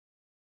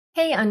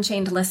Hey,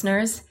 Unchained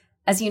listeners.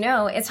 As you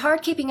know, it's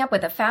hard keeping up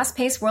with the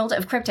fast-paced world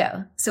of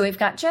crypto, so we've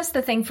got just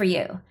the thing for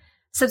you.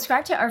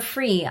 Subscribe to our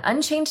free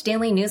Unchained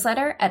daily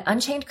newsletter at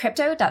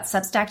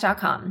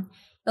unchainedcrypto.substack.com.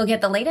 You'll get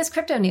the latest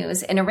crypto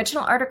news and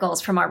original articles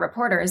from our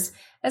reporters,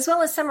 as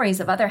well as summaries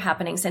of other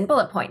happenings and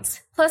bullet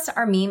points, plus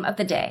our meme of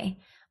the day,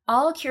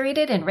 all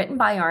curated and written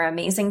by our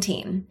amazing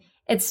team.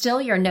 It's still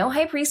your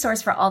no-hype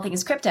resource for all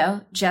things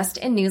crypto, just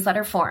in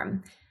newsletter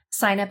form.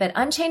 Sign up at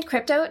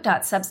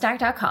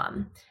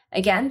unchainedcrypto.substack.com.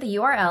 Again, the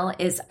URL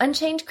is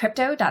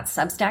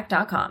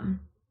unchainedcrypto.substack.com.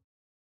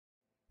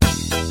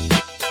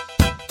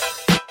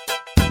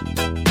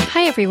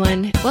 Hi,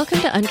 everyone.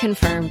 Welcome to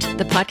Unconfirmed,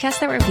 the podcast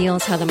that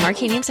reveals how the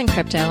marquee names in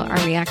crypto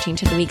are reacting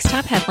to the week's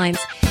top headlines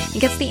and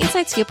gets the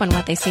inside scoop on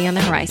what they see on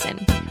the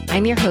horizon.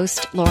 I'm your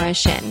host, Laura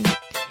Shin.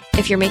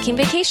 If you're making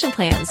vacation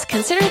plans,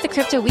 consider the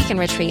Crypto Weekend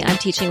Retreat I'm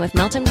teaching with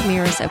Meltem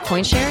Demirors of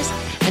CoinShares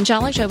and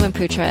Jala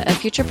Jobanputra of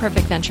Future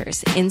Perfect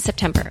Ventures in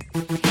September.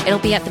 It'll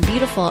be at the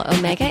beautiful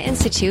Omega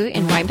Institute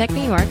in Rhinebeck,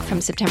 New York from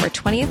September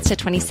 20th to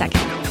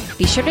 22nd.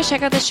 Be sure to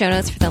check out the show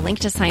notes for the link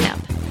to sign up.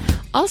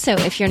 Also,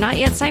 if you're not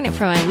yet signed up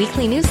for my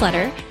weekly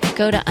newsletter,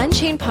 go to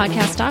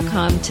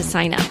unchainedpodcast.com to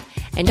sign up.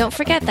 And don't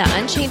forget that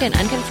Unchained and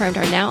Unconfirmed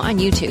are now on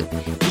YouTube.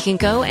 You can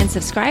go and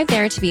subscribe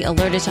there to be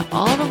alerted to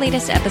all the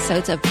latest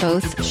episodes of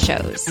both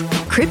shows.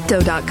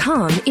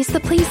 Crypto.com is the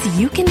place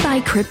you can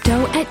buy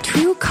crypto at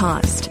true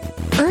cost.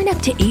 Earn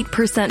up to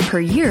 8%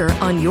 per year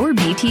on your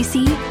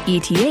BTC,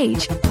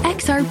 ETH,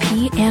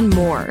 XRP, and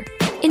more.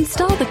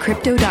 Install the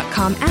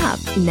Crypto.com app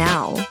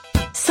now.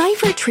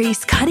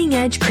 CipherTrace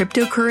cutting-edge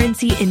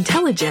cryptocurrency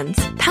intelligence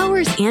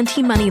powers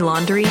anti-money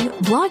laundering,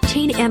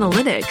 blockchain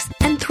analytics,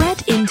 and threat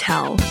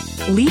intel.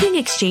 Leading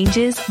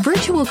exchanges,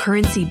 virtual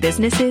currency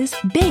businesses,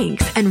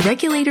 banks, and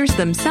regulators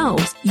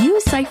themselves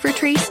use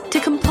CipherTrace to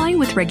comply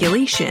with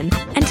regulation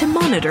and to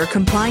monitor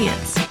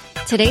compliance.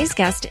 Today's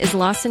guest is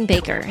Lawson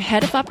Baker,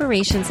 Head of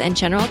Operations and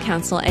General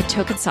Counsel at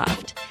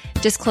Tokensoft.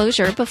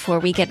 Disclosure before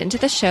we get into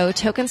the show,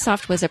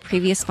 Tokensoft was a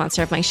previous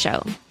sponsor of my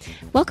show.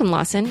 Welcome,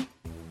 Lawson.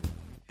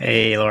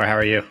 Hey, Laura, how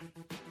are you?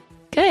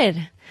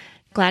 Good.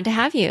 Glad to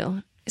have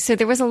you. So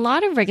there was a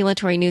lot of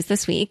regulatory news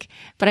this week,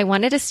 but I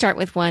wanted to start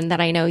with one that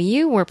I know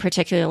you were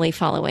particularly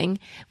following,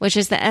 which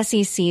is the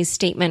SEC's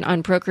statement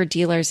on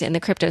broker-dealers in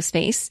the crypto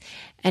space.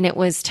 And it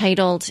was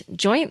titled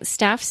Joint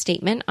Staff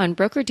Statement on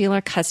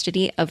Broker-Dealer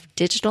Custody of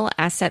Digital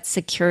Asset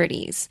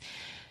Securities.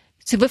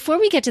 So before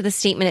we get to the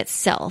statement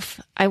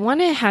itself, I want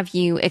to have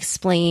you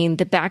explain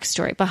the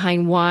backstory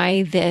behind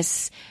why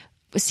this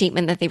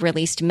statement that they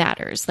released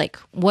matters. Like,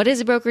 what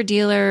is a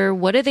broker-dealer?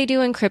 What do they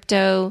do in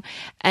crypto?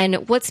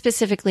 And what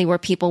specifically were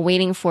people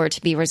waiting for to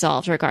be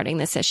resolved regarding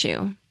this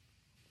issue?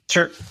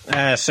 Sure.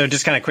 So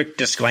just kind of quick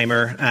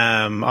disclaimer.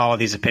 All of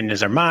these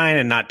opinions are mine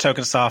and not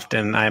Tokensoft,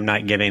 and I'm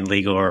not giving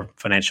legal or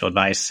financial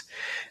advice.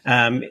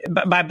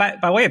 But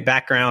by way of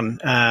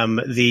background,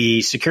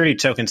 the security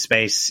token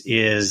space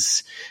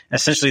is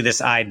essentially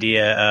this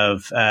idea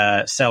of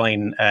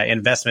selling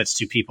investments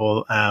to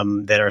people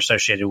that are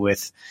associated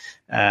with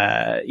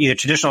either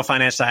traditional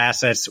financial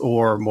assets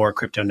or more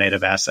crypto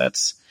native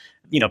assets.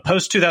 You know,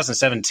 post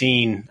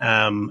 2017,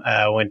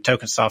 when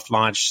Tokensoft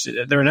launched,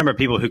 there were a number of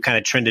people who kind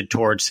of trended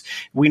towards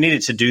we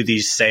needed to do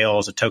these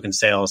sales, the token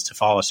sales, to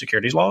follow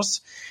securities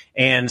laws.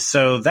 And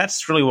so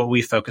that's really what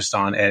we focused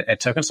on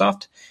at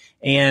Tokensoft.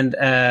 And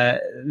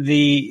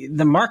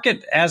the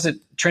market, as it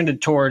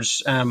trended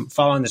towards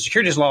following the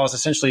securities laws,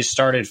 essentially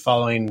started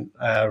following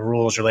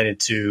rules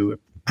related to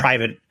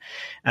private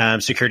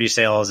security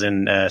sales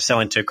and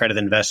selling to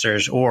accredited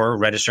investors or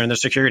registering their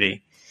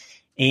security.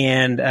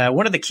 And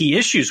one of the key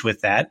issues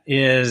with that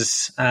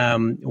is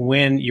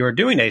when you're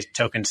doing a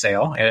token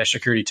sale, a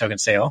security token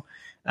sale,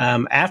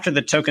 after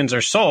the tokens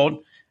are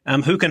sold,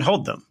 who can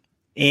hold them?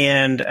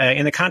 And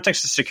in the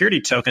context of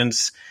security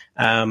tokens,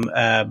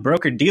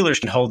 broker-dealers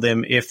can hold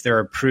them if they're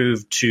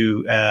approved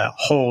to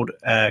hold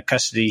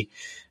custody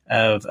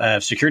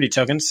of security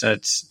tokens.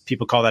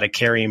 People call that a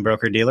carrying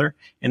broker-dealer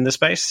in the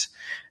space.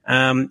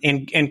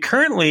 And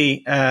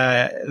currently,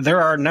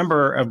 there are a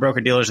number of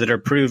broker-dealers that are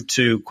approved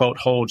to, quote,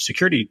 hold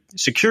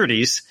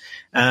securities.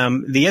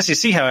 The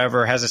SEC,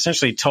 however, has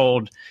essentially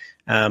told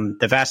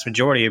the vast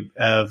majority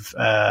of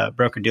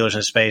broker-dealers in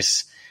the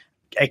space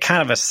a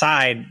kind of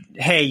aside,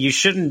 hey, you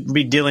shouldn't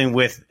be dealing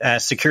with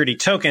security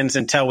tokens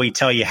until we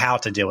tell you how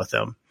to deal with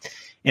them.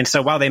 And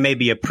so while they may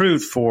be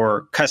approved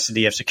for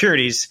custody of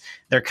securities,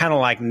 they're kind of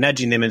like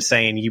nudging them and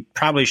saying, you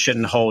probably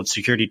shouldn't hold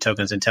security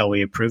tokens until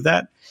we approve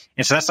that.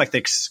 And so that's like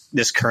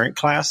this current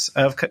class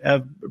of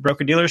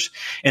broker dealers.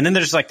 And then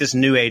there's like this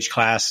new age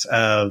class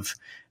of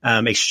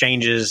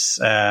exchanges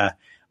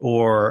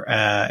or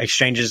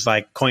exchanges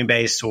like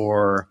Coinbase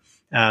or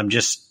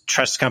just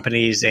trust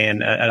companies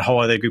and a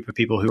whole other group of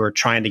people who are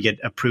trying to get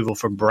approval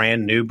for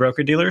brand new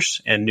broker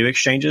dealers and new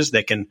exchanges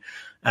that can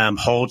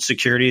hold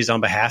securities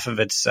on behalf of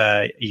its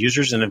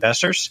users and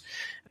investors.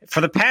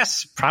 For the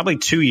past probably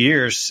 2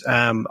 years,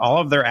 all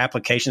of their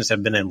applications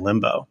have been in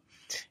limbo.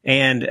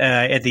 And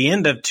at the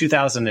end of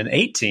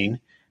 2018,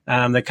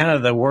 the kind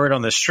of the word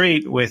on the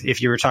street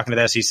if you were talking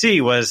to the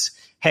SEC was,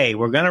 hey,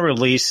 we're going to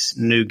release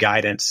new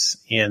guidance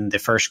in the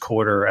first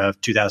quarter of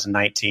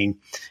 2019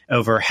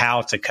 over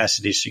how to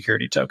custody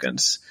security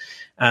tokens.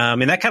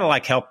 And that kind of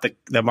like helped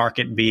the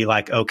market be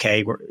like,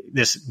 okay,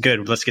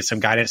 good. Let's get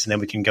some guidance and then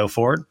we can go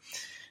forward.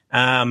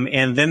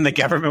 And then the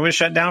government was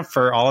shut down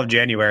for all of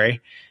January.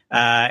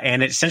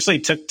 And it essentially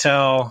took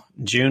till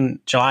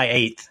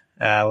July 8th,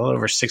 a little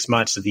over 6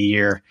 months of the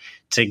year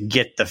to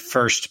get the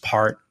first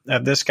part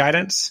of this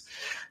guidance.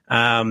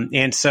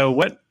 And so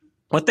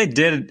what they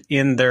did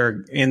in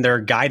their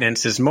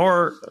guidance is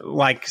more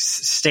like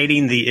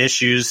stating the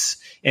issues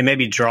and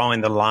maybe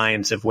drawing the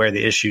lines of where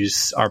the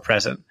issues are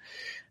present.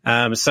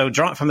 So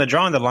from the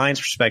drawing the lines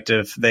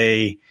perspective,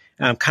 they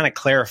kind of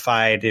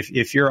clarified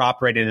if you're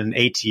operating an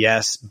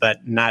ATS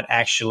but not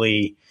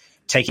actually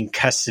taking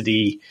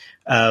custody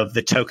of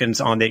the tokens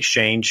on the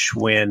exchange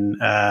when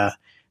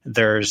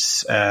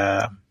there's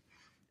a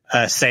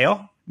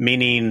sale,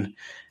 meaning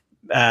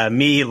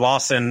me,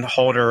 Lawson,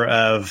 holder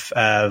of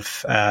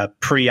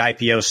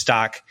pre-IPO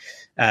stock,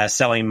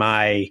 selling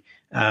my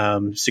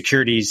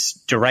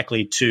securities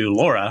directly to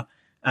Laura.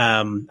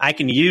 I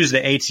can use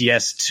the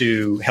ATS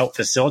to help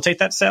facilitate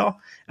that sale,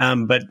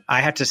 but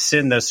I have to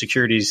send those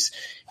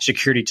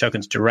security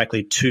tokens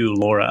directly to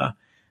Laura.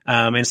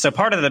 And so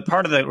part of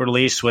the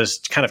release was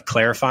kind of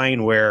clarifying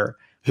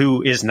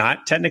who is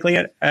not technically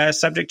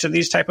subject to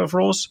these type of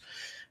rules,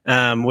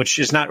 which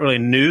is not really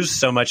news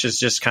so much as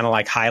just kind of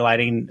like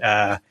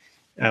highlighting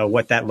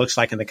what that looks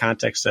like in the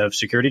context of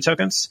security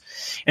tokens.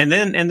 And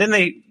then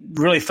they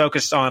really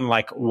focused on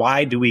like,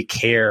 why do we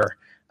care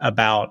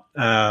about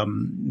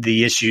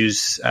the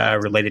issues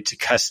related to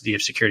custody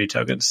of security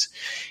tokens?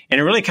 And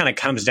it really kind of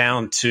comes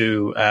down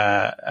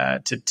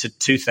to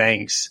two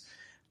things.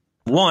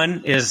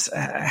 One is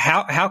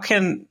how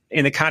can,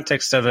 in the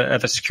context of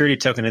a security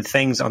token and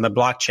things on the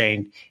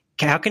blockchain,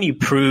 how can you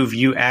prove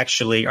you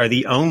actually are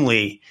the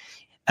only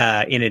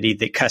entity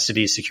that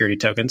custodies security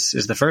tokens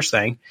is the first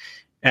thing.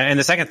 And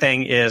the second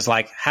thing is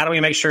like, how do we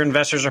make sure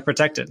investors are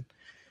protected?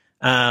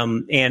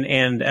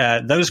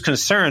 And those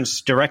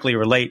concerns directly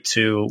relate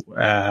to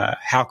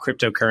how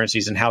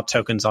cryptocurrencies and how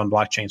tokens on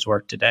blockchains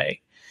work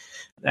today.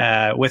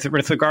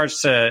 With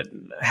regards to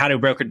how do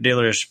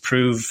broker-dealers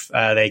prove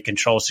they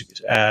control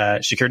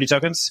security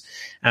tokens,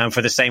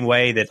 for the same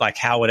way that like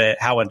how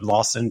would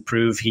Lawson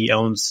prove he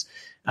owns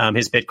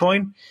his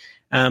Bitcoin?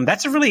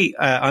 That's a really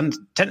kind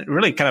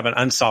of an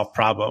unsolved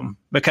problem,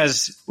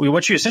 because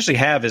what you essentially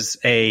have is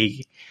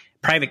a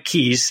private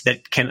keys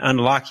that can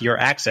unlock your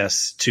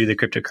access to the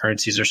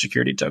cryptocurrencies or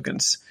security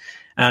tokens.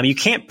 You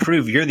can't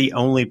prove you're the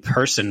only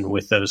person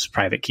with those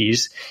private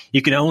keys.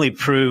 You can only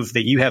prove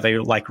that you have a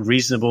like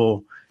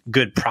reasonable,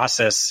 good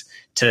process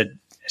to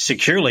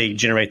securely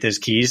generate those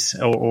keys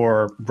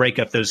or break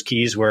up those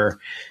keys where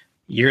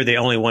you're the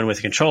only one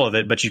with control of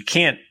it, but you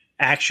can't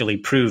actually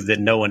prove that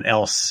no one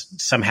else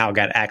somehow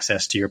got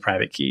access to your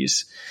private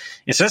keys.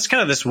 And so that's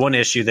kind of this one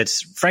issue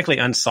that's frankly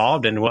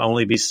unsolved and will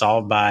only be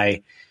solved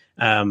by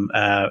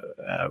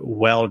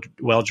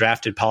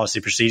well-drafted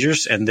policy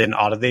procedures and then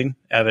auditing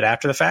of it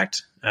after the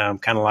fact, kind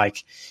of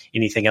like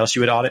anything else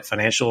you would audit,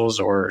 financials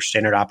or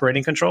standard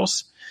operating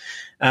controls.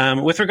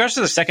 With regards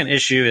to the second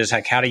issue is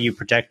like, how do you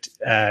protect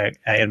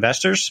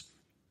investors?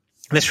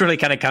 This really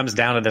kind of comes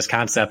down to this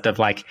concept of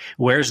like,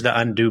 where's the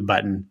undo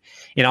button?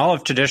 In all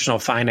of traditional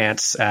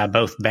finance,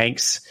 both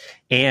banks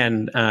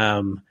and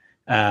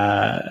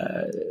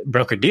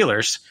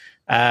broker-dealers,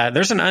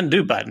 there's an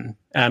undo button.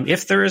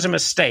 If there is a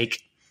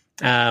mistake,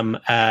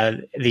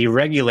 the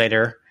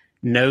regulator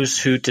knows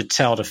who to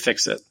tell to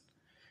fix it.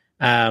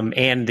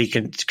 And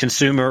the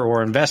consumer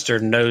or investor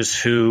knows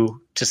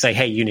who to say,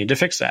 hey, you need to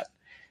fix that.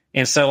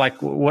 And so like,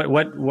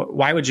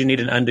 why would you need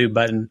an undo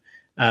button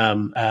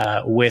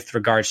with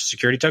regards to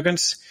security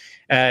tokens?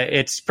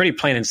 It's pretty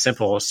plain and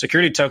simple.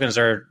 Security tokens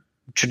are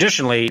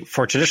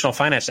for traditional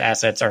finance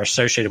assets are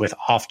associated with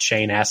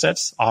off-chain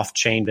assets,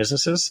 off-chain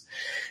businesses.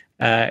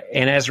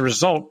 And as a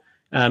result,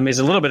 is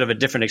a little bit of a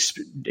different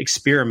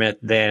experiment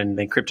than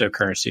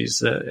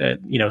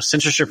cryptocurrencies.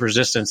 Censorship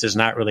resistance is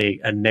not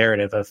really a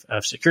narrative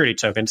of security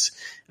tokens.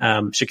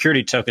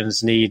 Security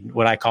tokens need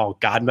what I call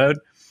God mode.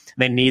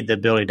 They need the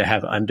ability to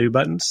have undo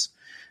buttons.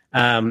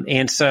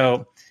 And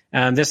so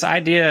this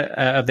idea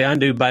of the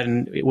undo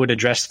button would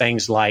address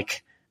things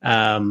like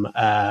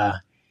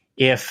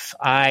if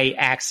I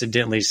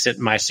accidentally sent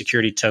my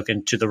security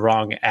token to the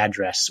wrong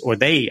address, or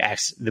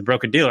the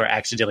broker-dealer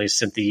accidentally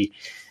sent the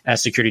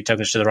security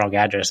tokens to the wrong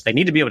address, they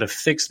need to be able to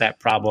fix that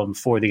problem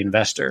for the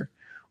investor.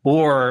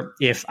 Or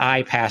if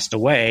I passed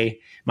away,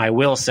 my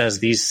will says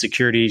these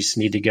securities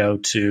need to go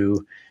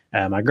to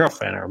my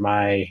girlfriend or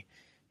my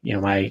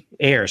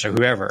heirs or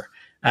whoever.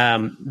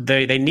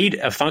 They need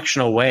a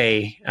functional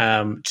way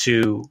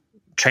to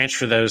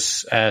transfer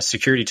those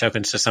security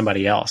tokens to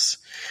somebody else.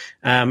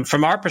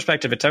 From our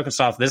perspective at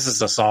TokenSoft, this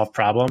is a solved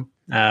problem.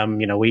 I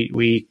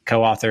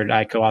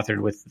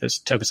co-authored with this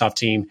TokenSoft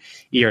team,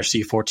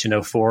 ERC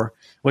 1404,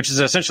 which is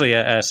essentially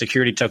a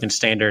security token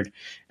standard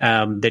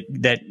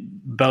that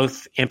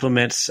both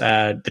implements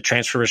the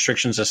transfer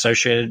restrictions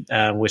associated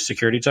with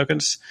security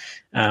tokens,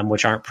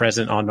 which aren't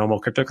present on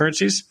normal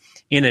cryptocurrencies,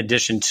 in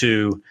addition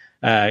to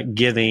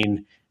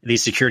giving the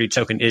security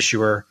token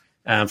issuer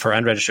for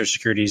unregistered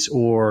securities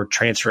or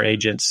transfer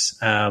agents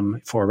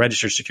for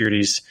registered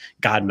securities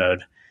God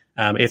mode.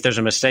 If there's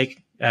a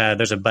mistake,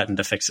 there's a button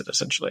to fix it,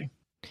 essentially.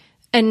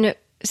 And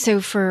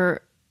so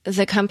for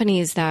the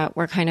companies that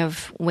were kind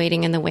of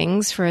waiting in the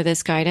wings for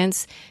this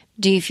guidance,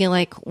 do you feel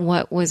like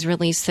what was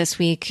released this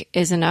week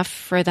is enough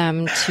for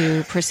them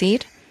to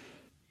proceed?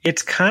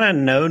 It's kind of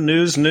no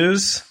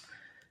news.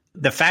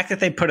 The fact that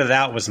they put it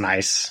out was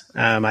nice.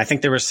 I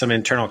think there was some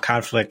internal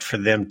conflict for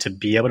them to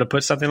be able to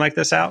put something like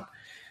this out.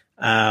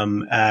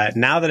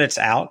 Now that it's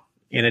out,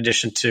 in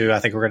addition to, I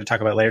think we're going to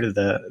talk about later,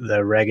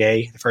 the Reg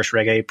A, the first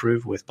Reg A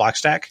approved with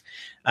Blockstack.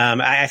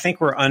 I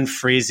think we're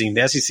unfreezing.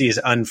 The SEC is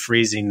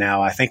unfreezing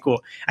now. I think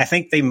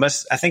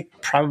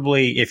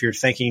probably if you're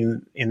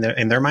thinking in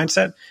their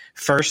mindset,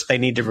 first they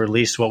need to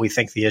release what we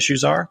think the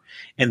issues are.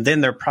 And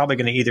then they're probably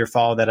going to either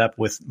follow that up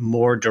with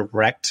more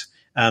direct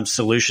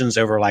solutions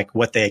over like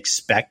what they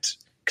expect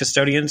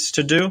custodians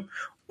to do,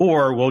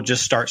 or we'll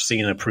just start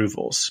seeing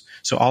approvals.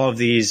 So all of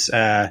these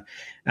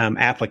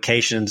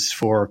applications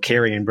for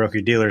carrying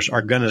broker dealers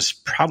are going to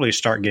probably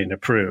start getting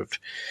approved.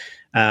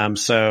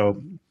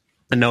 So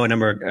I know a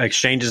number of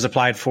exchanges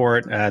applied for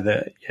it.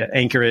 The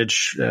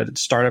Anchorage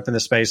startup in the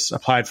space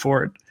applied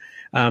for it.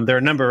 There are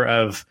a number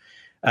of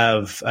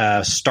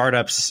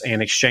startups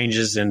and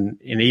exchanges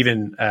and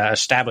even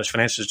established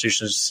financial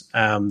institutions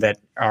that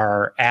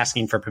are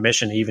asking for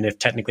permission, even if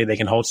technically they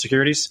can hold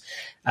securities.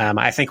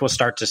 I think we'll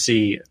start to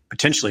see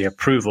potentially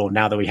approval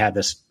now that we have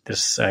this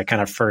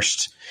kind of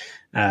first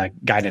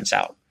guidance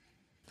out.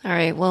 All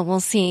right. Well,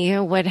 we'll see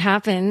what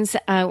happens.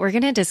 We're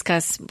going to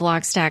discuss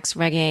Blockstack's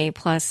Reg A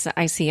plus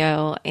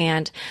ICO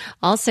and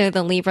also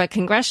the Libra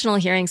congressional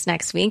hearings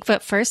next week.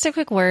 But first, a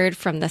quick word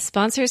from the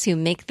sponsors who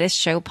make this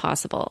show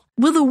possible.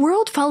 Will the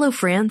world follow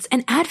France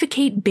and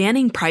advocate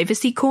banning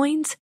privacy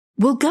coins?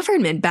 Will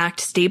government-backed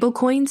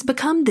stablecoins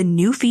become the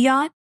new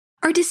fiat?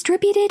 Are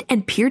distributed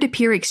and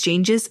peer-to-peer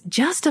exchanges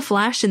just a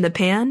flash in the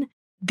pan?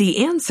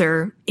 The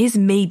answer is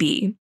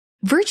maybe.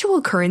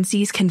 Virtual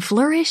currencies can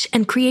flourish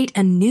and create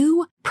a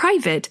new,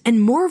 private,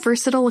 and more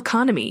versatile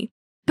economy.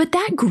 But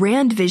that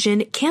grand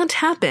vision can't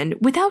happen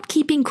without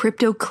keeping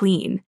crypto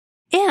clean.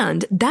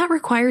 And that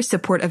requires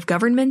support of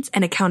governments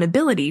and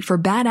accountability for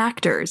bad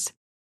actors.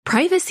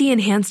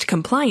 Privacy-enhanced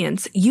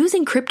compliance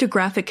using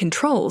cryptographic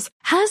controls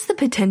has the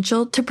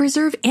potential to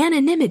preserve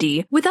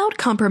anonymity without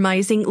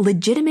compromising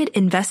legitimate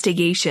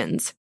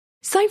investigations.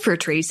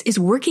 CipherTrace is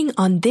working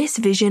on this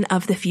vision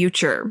of the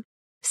future.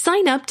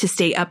 Sign up to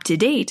stay up to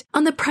date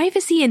on the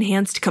Privacy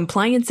Enhanced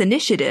Compliance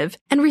Initiative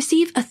and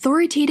receive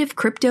authoritative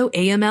crypto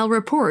AML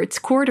reports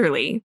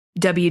quarterly.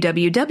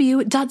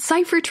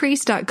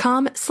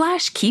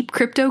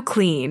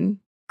 www.ciphertrace.com/keepcryptoclean.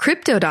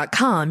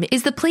 Crypto.com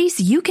is the place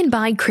you can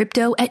buy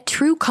crypto at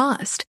true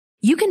cost.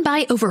 You can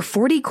buy over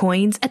 40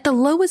 coins at the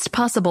lowest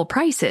possible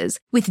prices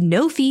with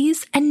no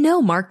fees and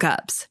no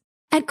markups.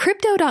 At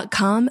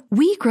Crypto.com,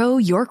 we grow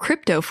your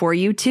crypto for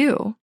you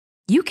too.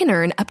 You can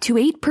earn up to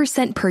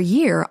 8% per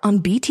year on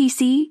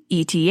BTC,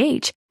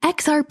 ETH,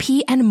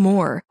 XRP, and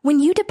more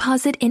when you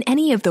deposit in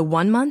any of the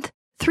 1-month,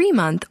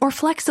 3-month, or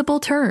flexible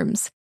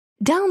terms.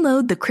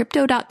 Download the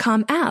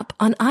Crypto.com app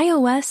on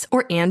iOS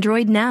or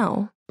Android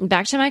now.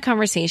 Back to my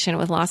conversation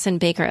with Lawson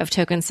Baker of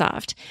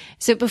TokenSoft.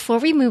 So before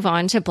we move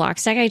on to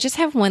Blockstack, I just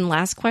have one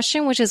last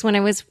question, which is when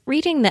I was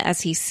reading the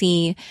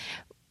SEC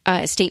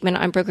statement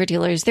on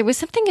broker-dealers, there was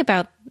something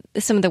about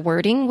some of the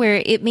wording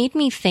where it made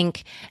me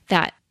think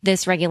that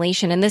this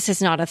regulation, and this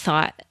is not a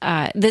thought,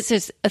 this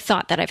is a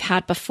thought that I've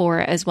had before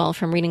as well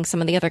from reading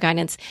some of the other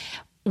guidance,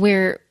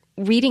 where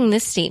reading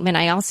this statement,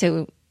 I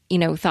also,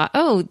 thought,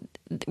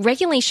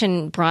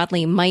 regulation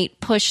broadly might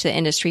push the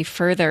industry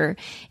further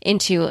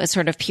into a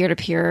sort of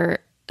peer-to-peer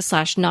 /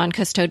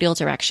 non-custodial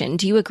direction.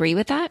 Do you agree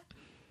with that?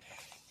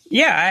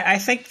 Yeah, I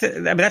think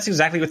that's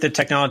exactly what the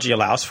technology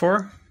allows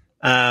for.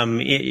 When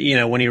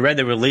you read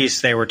the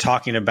release, they were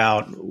talking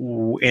about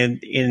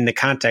in the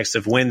context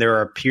of when there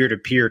are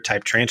peer-to-peer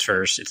type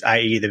transfers,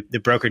 i.e. the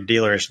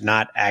broker-dealer is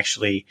not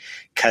actually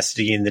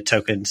custodying the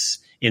tokens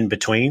in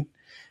between,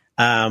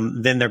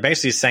 then they're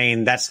basically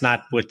saying that's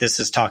not what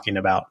this is talking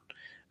about.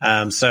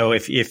 So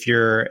if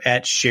you're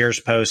at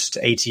SharesPost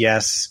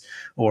ATS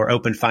or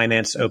Open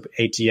Finance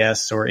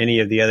ATS or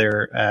any of the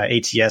other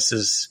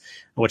ATSs,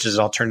 which is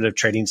alternative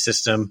trading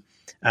system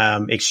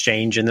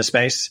exchange in the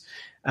space,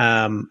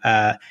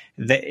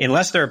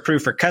 unless they're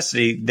approved for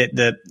custody,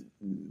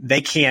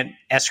 they can't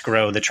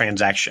escrow the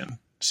transaction.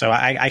 So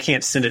I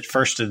can't send it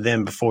first to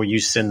them before you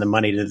send the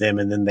money to them,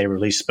 and then they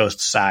release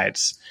both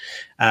sides.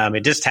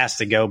 It just has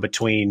to go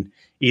between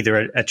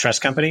either a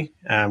trust company,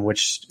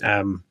 which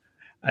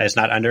is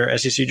not under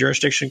SEC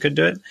jurisdiction, could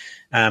do it,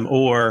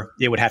 or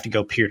it would have to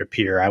go peer to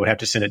peer. I would have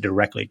to send it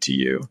directly to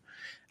you.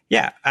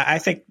 Yeah, I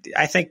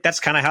think that's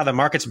kind of how the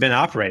market's been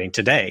operating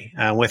today.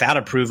 Without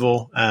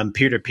approval,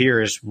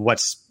 peer-to-peer is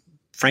what's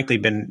frankly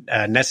been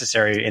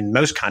necessary in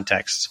most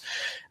contexts.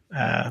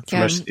 For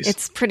most of these.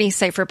 It's pretty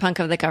cypherpunk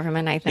of the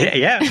government, I think.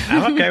 Yeah,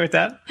 I'm okay with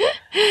that.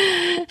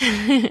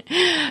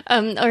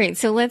 All right,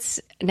 so let's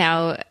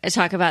now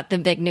talk about the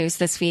big news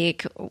this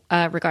week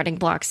regarding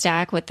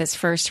Blockstack with this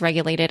first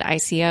regulated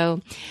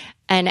ICO.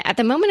 And at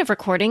the moment of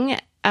recording,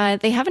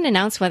 they haven't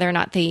announced whether or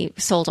not they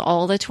sold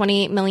all the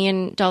 $28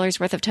 million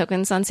worth of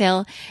tokens on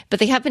sale, but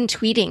they have been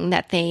tweeting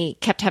that they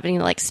kept having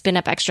to spin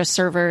up extra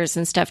servers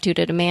and stuff due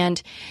to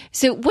demand.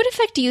 So what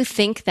effect do you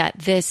think that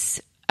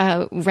this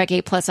Reg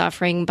A Plus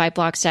offering by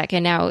Blockstack,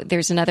 and now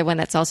there's another one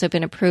that's also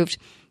been approved,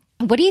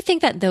 what do you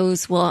think that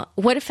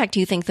what effect do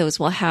you think those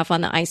will have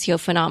on the ICO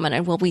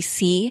phenomenon? Will we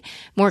see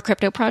more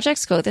crypto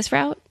projects go this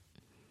route?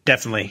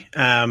 Definitely.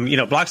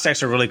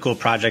 Blockstack's a really cool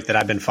project that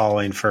I've been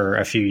following for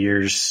a few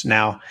years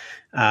now.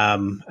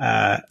 And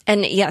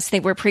yes, they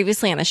were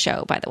previously on the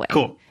show, by the way.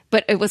 Cool.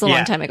 But it was a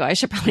long time ago. I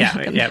should probably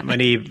knock them down.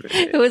 Manib.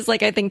 It was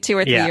I think 2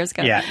 or 3 years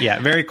ago. Yeah.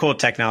 Very cool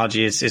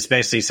technology. It's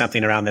basically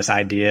something around this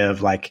idea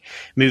of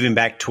moving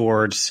back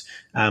towards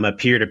a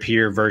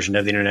peer-to-peer version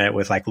of the internet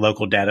with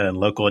local data and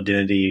local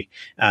identity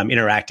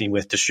interacting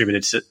with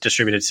distributed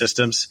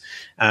systems.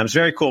 It's a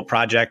very cool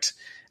project.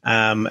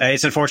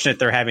 It's unfortunate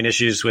they're having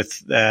issues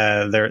with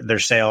their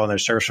sale and their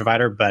service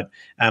provider, but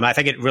I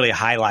think it really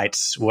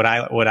highlights what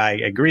I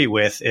agree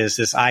with is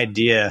this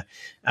idea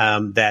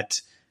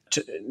that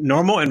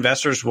normal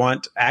investors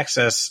want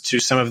access to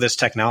some of this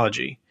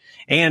technology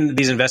and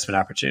these investment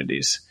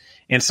opportunities.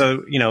 And so,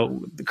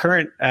 the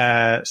current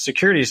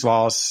securities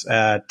laws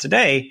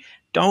today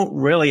don't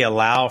really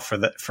allow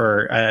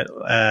for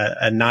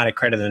a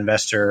non-accredited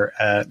investor,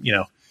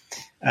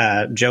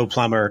 Joe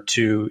Plumber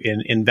to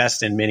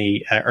invest in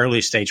many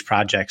early stage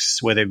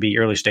projects, whether it be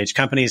early stage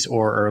companies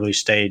or early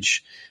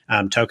stage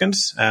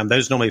tokens.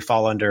 Those normally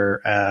fall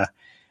under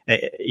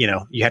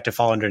you have to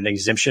fall under an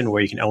exemption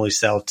where you can only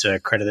sell to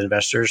accredited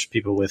investors,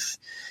 people with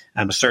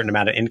a certain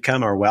amount of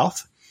income or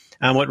wealth.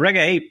 What Reg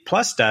A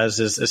Plus does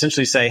is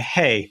essentially say,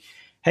 hey,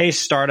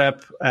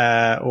 startup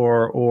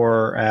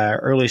or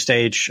early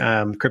stage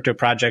crypto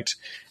project,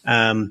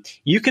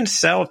 you can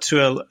sell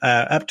to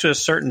up to a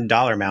certain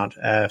dollar amount.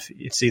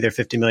 It's either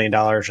 $50 million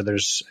or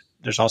there's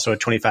also a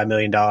 $25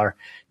 million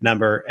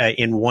number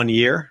in 1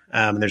 year.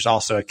 There's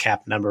also a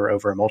cap number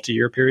over a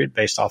multi-year period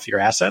based off your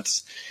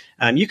assets.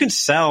 You can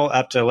sell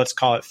up to, let's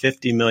call it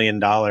 $50 million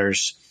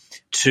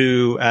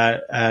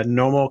to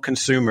normal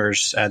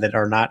consumers that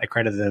are not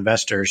accredited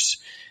investors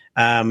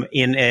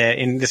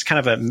in this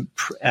kind of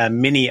a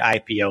mini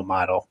IPO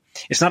model.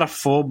 It's not a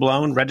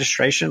full-blown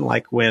registration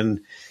like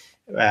when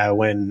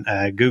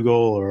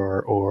Google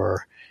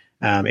or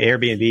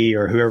Airbnb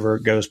or whoever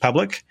goes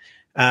public.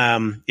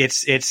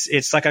 It's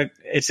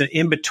an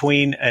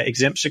in-between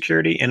exempt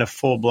security and a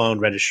full-blown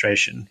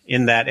registration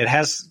in that it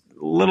has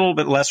a little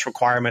bit less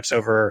requirements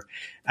over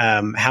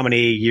how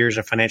many years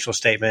of financial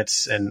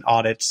statements and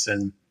audits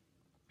and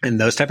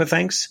those type of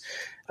things.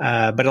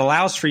 But it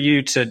allows for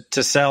you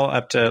to sell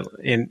up to,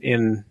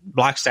 in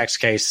Blockstack's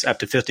case, up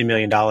to $50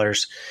 million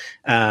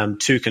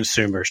to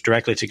consumers,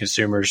 directly to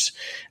consumers.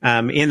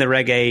 In the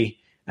Reg A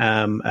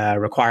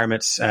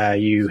requirements,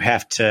 you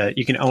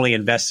can only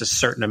invest a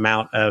certain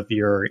amount of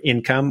your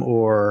income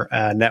or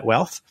net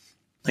wealth.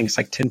 I think it's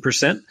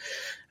 10%.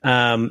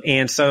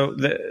 And so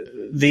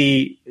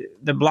the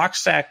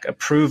Blockstack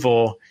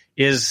approval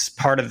is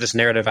part of this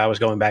narrative I was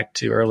going back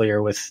to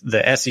earlier with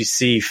the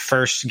SEC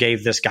first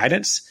gave this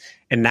guidance.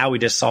 And now we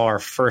just saw our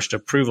first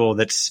approval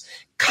that's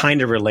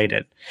kind of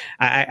related.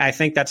 I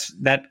think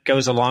that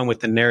goes along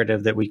with the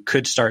narrative that we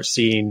could start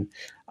seeing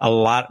a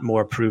lot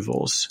more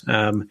approvals.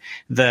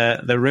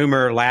 The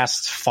rumor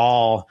last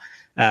fall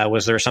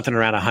was there something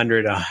around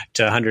 100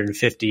 to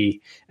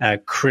 150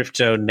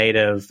 crypto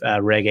native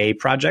Reg A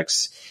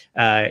projects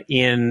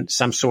in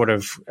some sort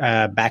of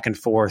back and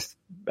forth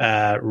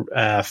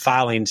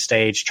filing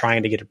stage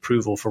trying to get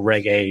approval for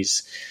Reg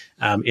A's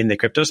in the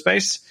crypto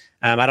space.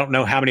 I don't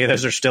know how many of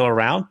those are still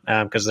around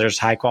because there's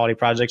high quality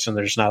projects and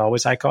there's not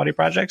always high quality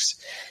projects.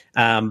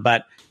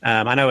 But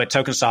I know at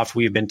TokenSoft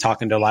we've been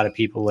talking to a lot of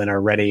people and are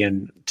ready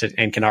and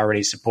can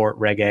already support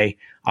Reg A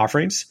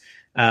offerings.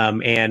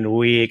 And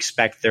we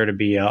expect there to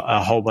be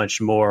a whole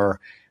bunch more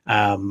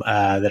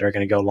that are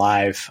going to go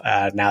live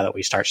now that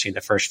we start seeing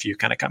the first few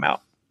kind of come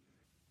out.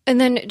 And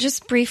then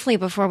just briefly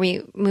before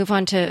we move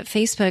on to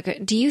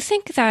Facebook, do you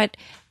think that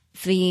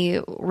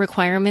the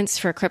requirements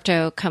for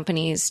crypto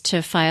companies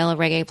to file a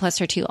Reg A Plus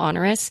are too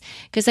onerous?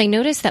 Because I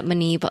noticed that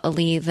Manib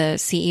Ali, the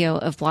CEO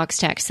of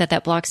Blockstack, said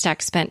that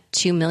Blockstack spent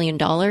 $2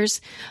 million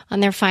on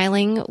their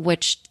filing,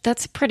 which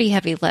that's a pretty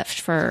heavy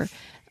lift for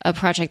a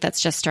project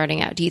that's just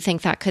starting out. Do you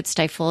think that could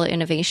stifle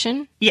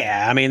innovation?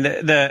 Yeah, I mean,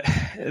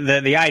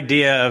 the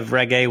idea of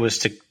Reg A was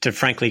to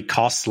frankly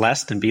cost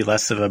less and be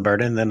less of a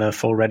burden than a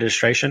full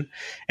registration.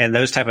 And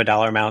those type of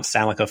dollar amounts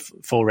sound like a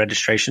full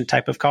registration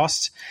type of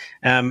cost.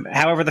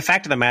 However, the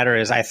fact of the matter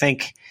is, I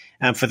think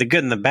for the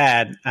good and the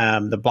bad,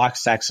 the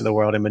Blockstacks of the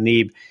world and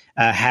Manib,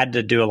 had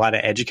to do a lot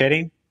of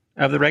educating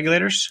of the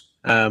regulators,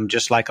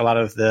 just like a lot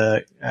of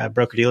the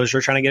broker dealers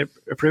were trying to get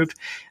approved.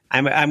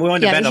 I'm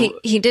willing to bet.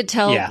 He did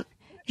tell. Yeah.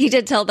 He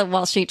did tell the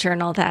Wall Street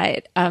Journal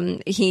that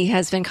he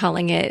has been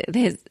calling it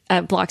his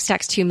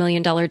Blockstack's $2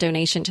 million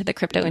donation to the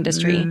crypto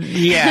industry.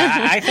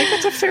 Yeah, I think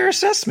that's a fair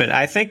assessment.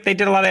 I think they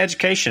did a lot of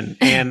education,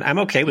 and I'm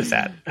okay with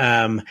that.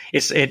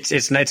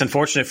 It's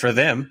unfortunate for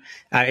them.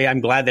 I'm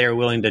glad they are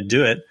willing to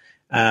do it.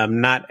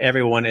 Not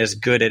everyone is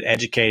good at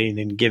educating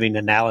and giving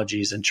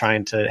analogies and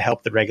trying to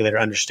help the regulator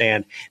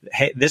understand,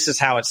 hey, this is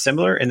how it's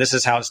similar and this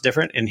is how it's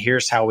different, and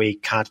here's how we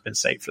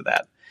compensate for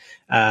that.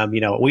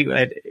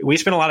 We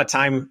spend a lot of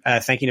time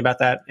thinking about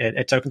that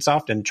at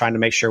TokenSoft and trying to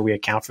make sure we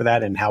account for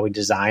that and how we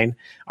design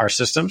our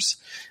systems.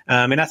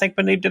 And I think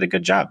Beniv did a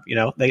good job.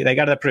 They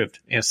got it approved.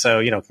 And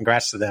so,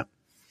 congrats to them.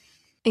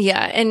 Yeah.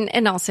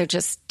 And also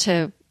just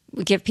to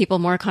give people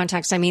more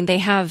context, I mean, they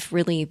have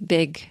really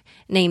big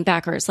name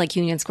backers like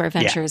Union Square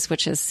Ventures,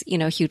 which is,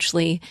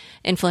 hugely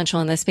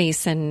influential in the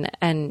space.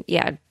 And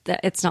yeah,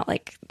 it's not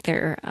like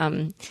they're,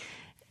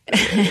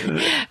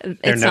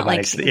 it's not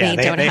like they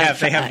don't have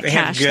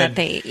cash good, that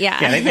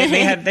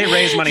they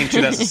raised money in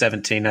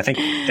 2017. I think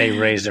they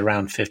raised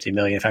around $50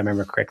 million, if I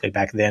remember correctly,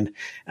 back then.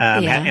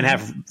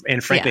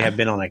 And frankly have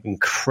been on an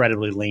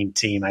incredibly lean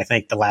team. I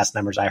think the last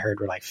numbers I heard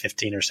were like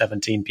 15 or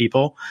 17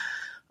 people.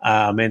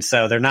 And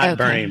so they're not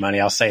burning money.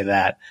 I'll say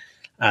that.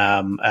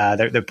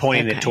 They're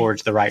pointing it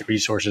towards the right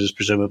resources,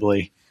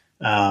 presumably,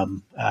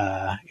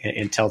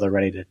 until they're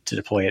ready to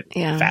deploy it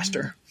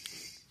faster.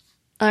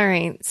 All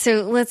right.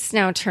 So let's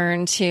now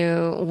turn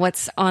to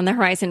what's on the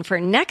horizon for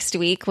next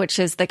week, which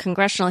is the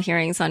congressional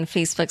hearings on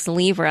Facebook's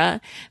Libra.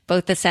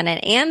 Both the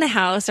Senate and the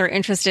House are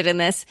interested in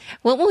this.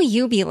 What will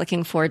you be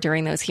looking for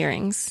during those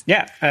hearings?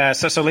 Yeah.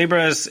 So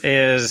Libra is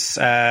just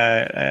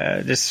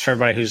for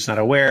everybody who's not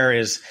aware,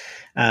 is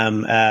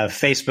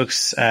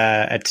Facebook's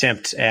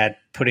attempt at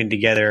putting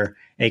together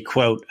a,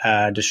 quote,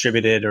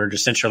 distributed or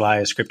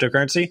decentralized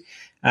cryptocurrency.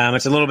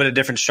 It's a little bit of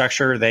different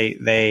structure.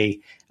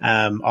 They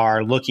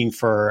are looking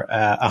for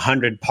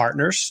 100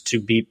 partners to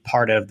be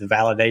part of the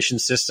validation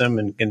system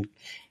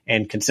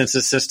and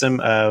consensus system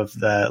of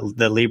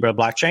the Libra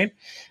blockchain.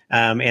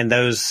 And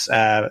those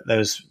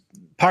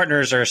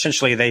partners are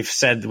essentially, they've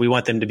said we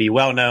want them to be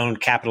well known,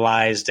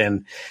 capitalized,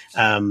 and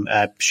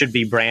should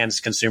be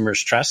brands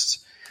consumers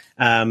trust.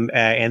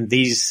 And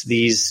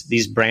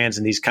these brands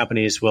and these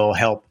companies will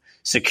help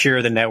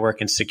secure the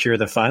network and secure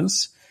the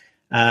funds.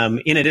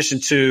 In addition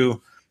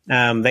to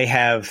they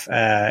have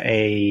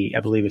I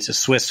believe it's a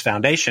Swiss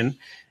foundation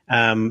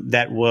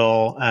that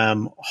will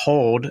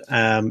hold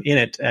in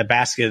it a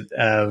basket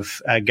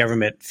of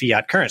government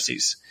fiat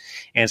currencies,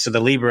 and so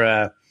the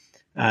Libra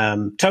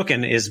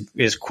token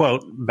is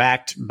quote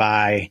backed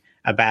by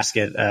a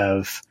basket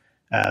of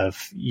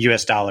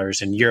U.S.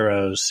 dollars and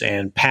euros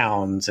and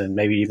pounds and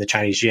maybe even the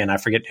Chinese yen. I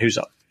forget who's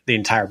the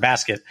entire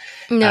basket.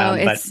 No,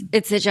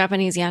 it's the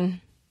Japanese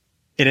yen.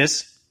 It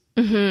is.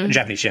 Mm-hmm.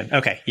 Japanese yen.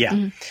 Okay. Yeah.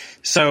 Mm-hmm.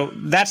 So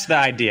that's the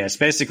idea. It's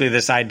basically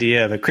this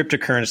idea of a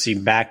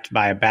cryptocurrency backed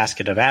by a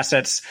basket of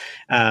assets,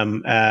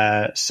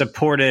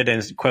 supported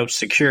and, quote,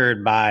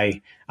 secured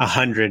by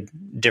 100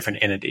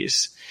 different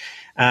entities.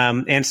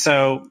 And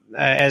so,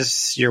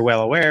 as you're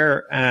well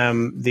aware,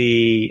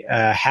 the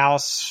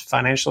House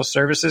Financial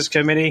Services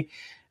Committee,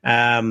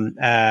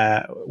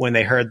 when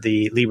they heard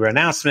the Libra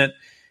announcement,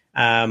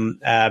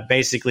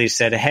 basically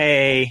said,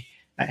 Hey,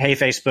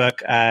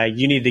 Facebook,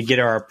 you need to get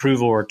our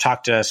approval or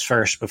talk to us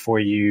first before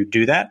you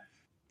do that.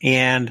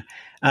 And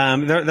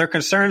their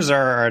concerns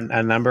are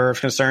a number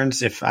of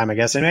concerns, if I'm a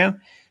guessing man.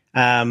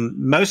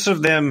 Most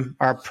of them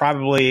are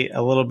probably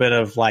a little bit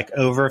of like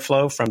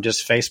overflow from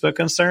just Facebook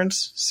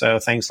concerns. So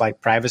things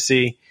like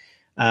privacy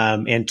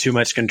and too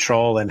much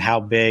control and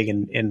how big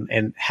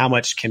and how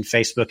much can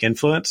Facebook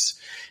influence.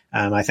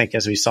 I think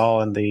as we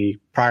saw in the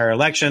prior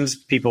elections,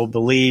 people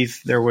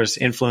believe there was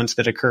influence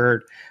that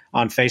occurred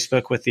on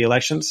Facebook with the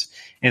elections.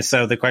 And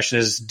so the question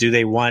is, do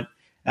they want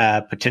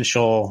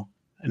potential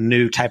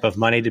new type of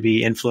money to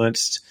be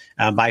influenced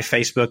by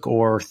Facebook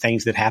or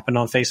things that happen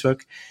on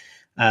Facebook?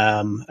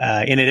 In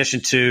addition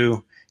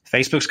to,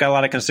 Facebook's got a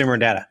lot of consumer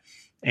data.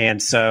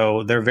 And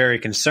so they're very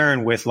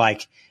concerned with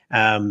like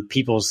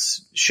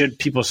people's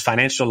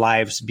financial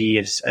lives be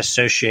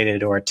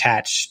associated or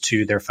attached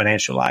to their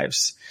financial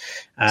lives.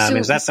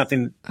 Is that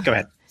something? Go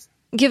ahead.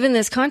 Given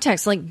this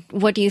context, like,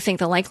 what do you think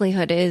the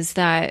likelihood is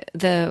that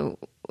the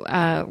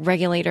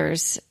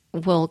regulators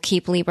will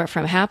keep Libra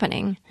from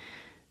happening?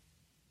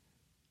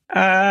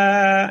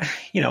 Can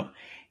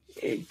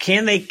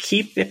they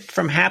keep it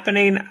from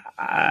happening?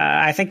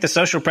 I think the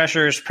social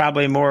pressure is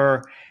probably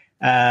more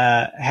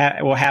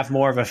will have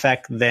more of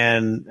effect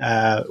than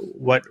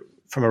what,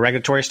 from a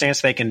regulatory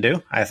stance, they can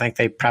do. I think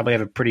they probably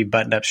have a pretty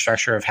buttoned up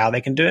structure of how they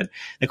can do it.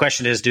 The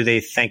question is, do they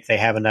think they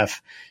have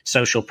enough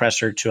social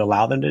pressure to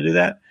allow them to do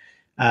that?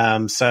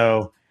 I'm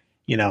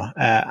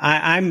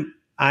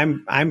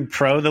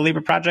pro the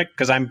Libra project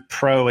because I'm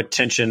pro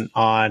attention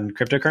on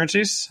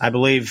cryptocurrencies. I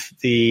believe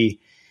the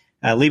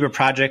Libra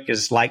project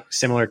is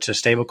similar to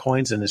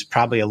stablecoins and is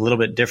probably a little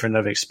bit different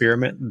of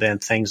experiment than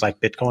things like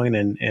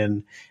Bitcoin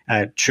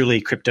and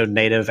truly crypto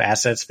native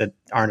assets that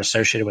aren't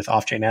associated with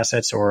off-chain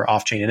assets or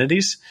off-chain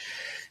entities.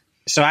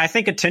 So I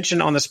think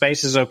attention on the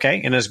space is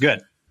okay and is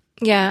good.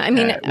 Yeah, I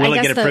mean, will I it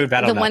guess get approved?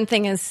 I don't know. One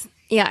thing is,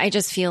 yeah, I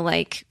just feel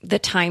like the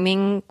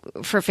timing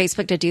for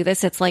Facebook to do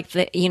this, it's like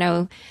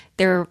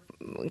their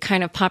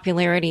kind of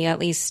popularity, at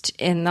least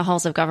in the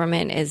halls of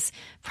government, is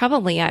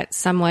probably at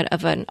somewhat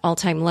of an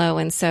all-time low.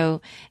 And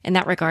so in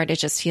that regard, it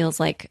just feels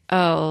like,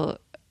 oh,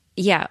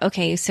 yeah,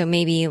 okay, so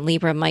maybe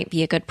Libra might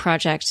be a good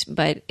project,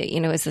 but,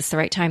 is this the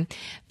right time?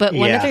 But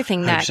one other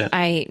thing that 100%.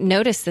 I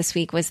noticed this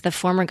week was the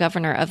former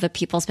governor of the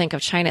People's Bank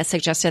of China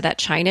suggested that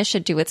China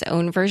should do its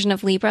own version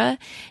of Libra.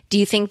 Do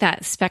you think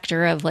that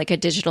specter of like a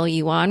digital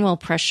yuan will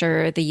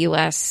pressure the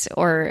U.S.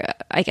 or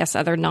I guess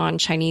other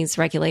non-Chinese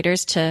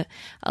regulators to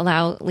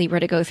allow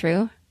Libra to go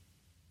through?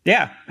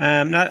 Yeah,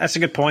 that's a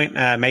good point.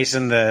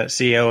 Mason, the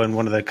CEO and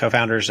one of the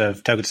co-founders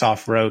of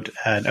Tokensoft, wrote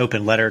an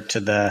open letter to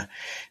the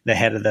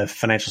head of the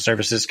Financial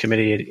Services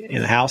Committee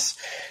in the House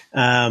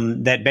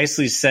that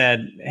basically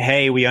said,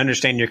 hey, we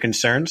understand your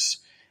concerns.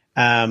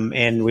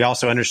 And we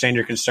also understand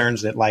your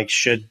concerns that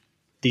should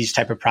these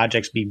type of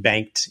projects be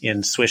banked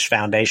in Swiss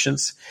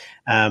foundations.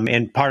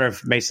 And part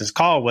of Mason's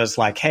call was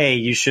hey,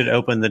 you should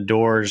open the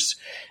doors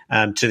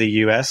to the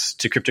U.S.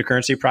 to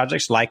cryptocurrency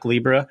projects like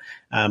Libra,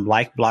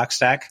 like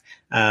Blockstack,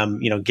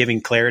 giving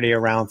clarity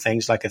around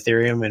things like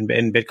Ethereum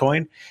and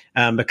Bitcoin,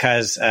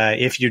 because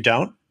if you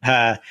don't,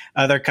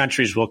 other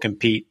countries will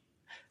compete.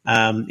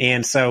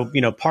 And so,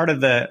 part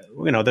of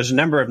there's a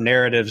number of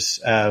narratives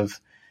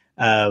of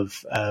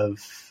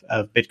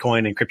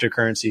Bitcoin and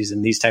cryptocurrencies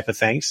and these type of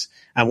things.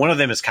 One of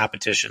them is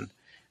competition.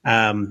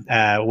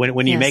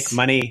 When you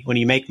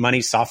make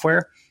money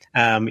software,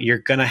 you're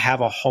going to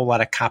have a whole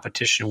lot of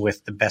competition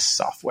with the best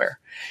software.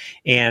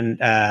 And,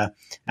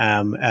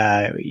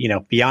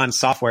 beyond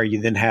software,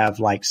 you then have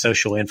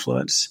social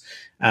influence.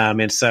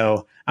 And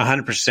so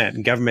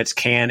 100% governments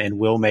can and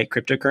will make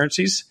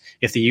cryptocurrencies.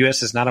 If the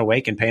U.S. is not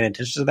awake and paying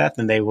attention to that,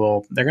 then they're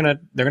going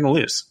to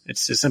lose.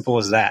 It's as simple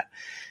as that.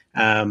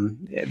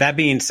 That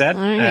being said,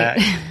 that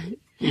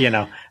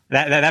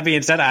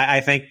being said,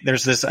 I think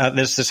there's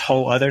this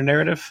whole other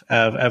narrative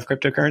of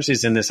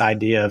cryptocurrencies and this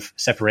idea of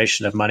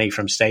separation of money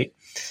from state.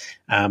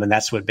 And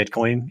that's what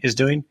Bitcoin is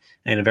doing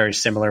in a very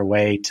similar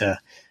way to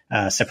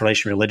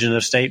separation of religion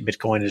of state.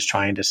 Bitcoin is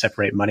trying to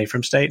separate money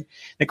from state.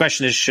 The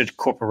question is, should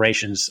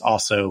corporations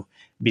also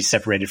be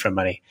separated from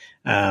money?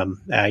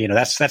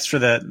 That's for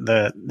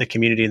the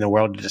community in the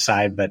world to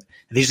decide. But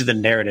these are the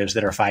narratives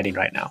that are fighting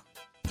right now.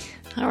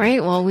 All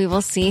right. Well, we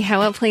will see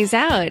how it plays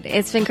out.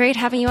 It's been great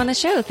having you on the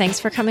show.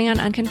 Thanks for coming on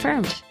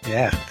Unconfirmed.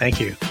 Yeah,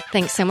 thank you.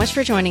 Thanks so much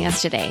for joining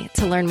us today.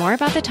 To learn more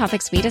about the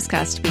topics we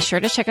discussed, be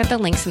sure to check out the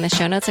links in the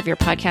show notes of your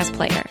podcast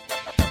player.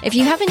 If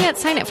you haven't yet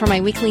signed up for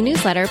my weekly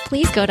newsletter,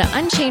 please go to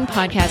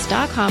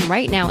unchainedpodcast.com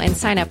right now and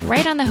sign up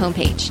right on the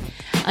homepage.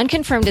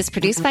 Unconfirmed is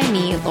produced by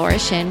me, Laura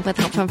Shin, with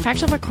help from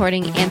Fractal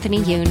Recording, Anthony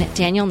Yoon,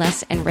 Daniel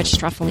Nuss, and Rich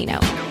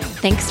Stroffolino.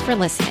 Thanks for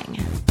listening.